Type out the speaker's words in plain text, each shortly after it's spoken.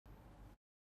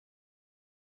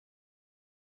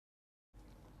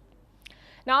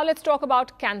Now let's talk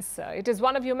about cancer. It is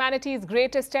one of humanity's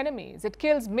greatest enemies. It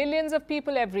kills millions of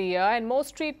people every year, and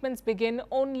most treatments begin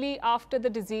only after the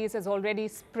disease has already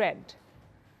spread.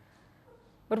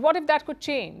 But what if that could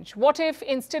change? What if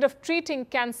instead of treating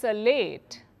cancer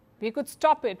late, we could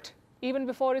stop it even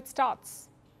before it starts?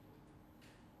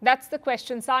 That's the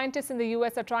question scientists in the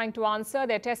US are trying to answer.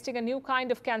 They're testing a new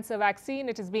kind of cancer vaccine.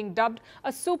 It is being dubbed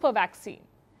a super vaccine.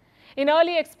 In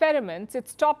early experiments, it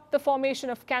stopped the formation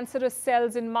of cancerous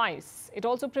cells in mice. It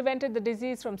also prevented the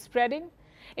disease from spreading.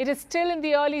 It is still in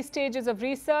the early stages of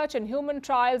research, and human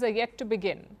trials are yet to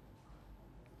begin.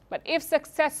 But if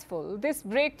successful, this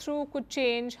breakthrough could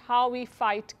change how we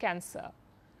fight cancer.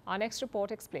 Our next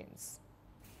report explains.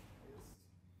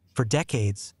 For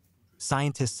decades,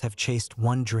 scientists have chased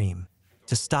one dream: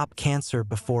 to stop cancer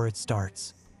before it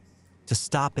starts, to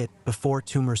stop it before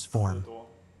tumors form,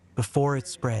 before it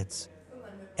spreads,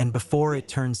 and before it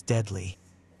turns deadly.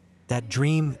 That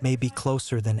dream may be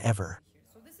closer than ever.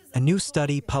 A new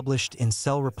study published in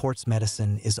Cell Reports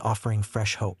Medicine is offering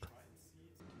fresh hope.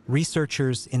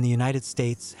 Researchers in the United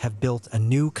States have built a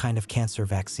new kind of cancer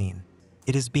vaccine.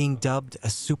 It is being dubbed a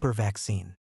super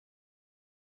vaccine.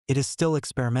 It is still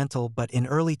experimental, but in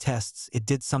early tests, it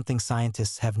did something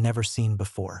scientists have never seen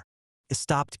before. It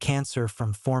stopped cancer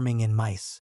from forming in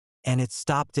mice, and it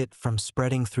stopped it from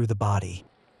spreading through the body.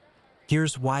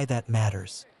 Here's why that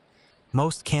matters.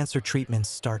 Most cancer treatments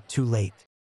start too late.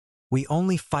 We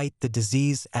only fight the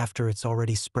disease after it's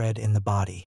already spread in the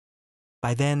body.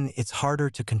 By then, it's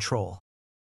harder to control.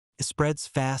 It spreads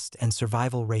fast and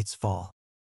survival rates fall.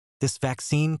 This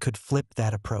vaccine could flip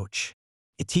that approach.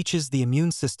 It teaches the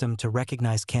immune system to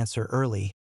recognize cancer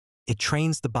early. It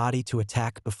trains the body to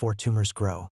attack before tumors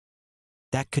grow.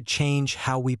 That could change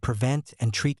how we prevent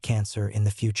and treat cancer in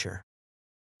the future.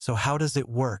 So how does it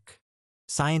work?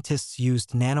 Scientists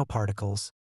used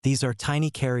nanoparticles. These are tiny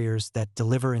carriers that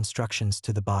deliver instructions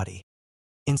to the body.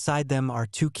 Inside them are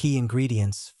two key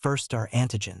ingredients. First are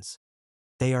antigens.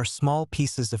 They are small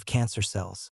pieces of cancer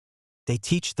cells. They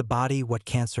teach the body what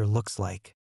cancer looks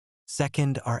like.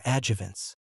 Second are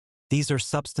adjuvants. These are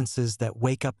substances that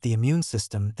wake up the immune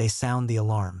system. They sound the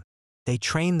alarm. They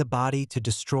train the body to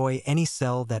destroy any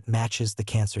cell that matches the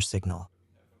cancer signal.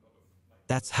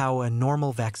 That's how a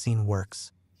normal vaccine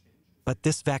works. But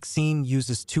this vaccine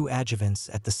uses two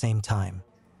adjuvants at the same time.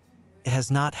 It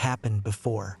has not happened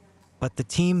before, but the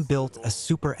team built a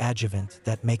super adjuvant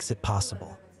that makes it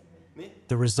possible.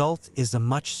 The result is a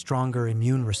much stronger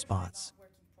immune response.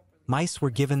 Mice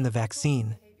were given the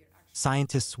vaccine.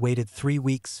 Scientists waited 3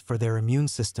 weeks for their immune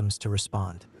systems to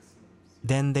respond.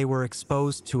 Then they were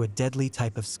exposed to a deadly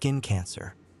type of skin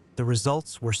cancer. The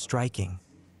results were striking.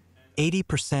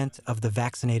 80% of the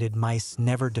vaccinated mice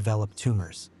never developed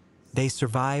tumors. They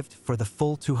survived for the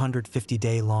full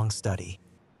 250-day-long study.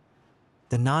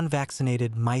 The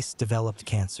non-vaccinated mice developed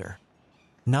cancer.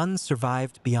 None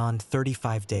survived beyond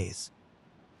 35 days.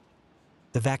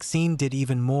 The vaccine did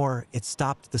even more. It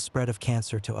stopped the spread of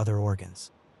cancer to other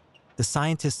organs. The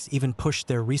scientists even pushed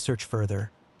their research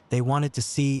further. They wanted to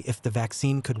see if the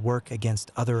vaccine could work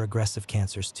against other aggressive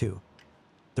cancers too.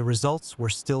 The results were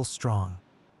still strong.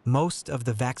 Most of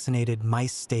the vaccinated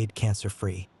mice stayed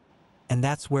cancer-free. And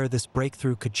that's where this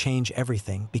breakthrough could change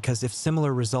everything, because if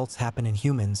similar results happen in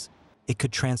humans, it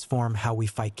could transform how we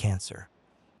fight cancer.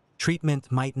 Treatment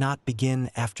might not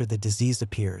begin after the disease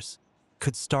appears. It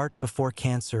could start before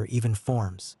cancer even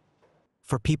forms.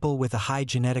 For people with a high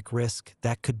genetic risk,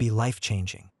 that could be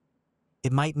life-changing.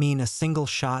 It might mean a single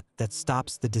shot that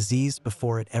stops the disease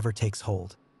before it ever takes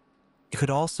hold. It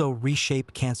could also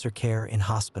reshape cancer care in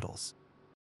hospitals.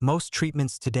 Most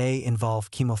treatments today involve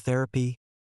chemotherapy,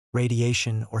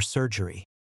 radiation, or surgery.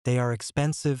 They are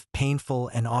expensive, painful,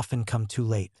 and often come too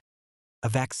late. A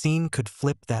vaccine could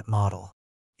flip that model.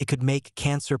 It could make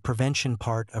cancer prevention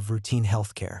part of routine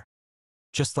healthcare,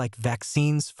 just like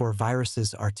vaccines for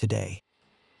viruses are today.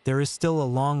 There is still a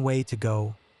long way to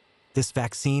go. This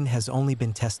vaccine has only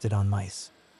been tested on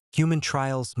mice. Human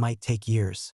trials might take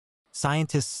years.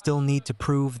 Scientists still need to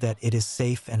prove that it is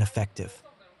safe and effective.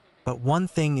 But one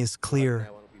thing is clear: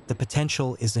 the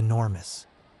potential is enormous.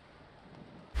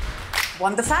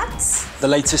 Want the facts? The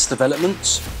latest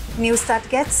developments? News that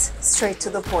gets straight to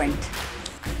the point.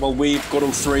 Well, we've got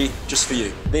all three just for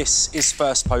you. This is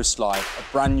Firstpost Live,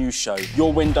 a brand new show,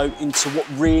 your window into what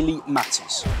really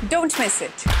matters. Don't miss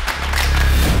it.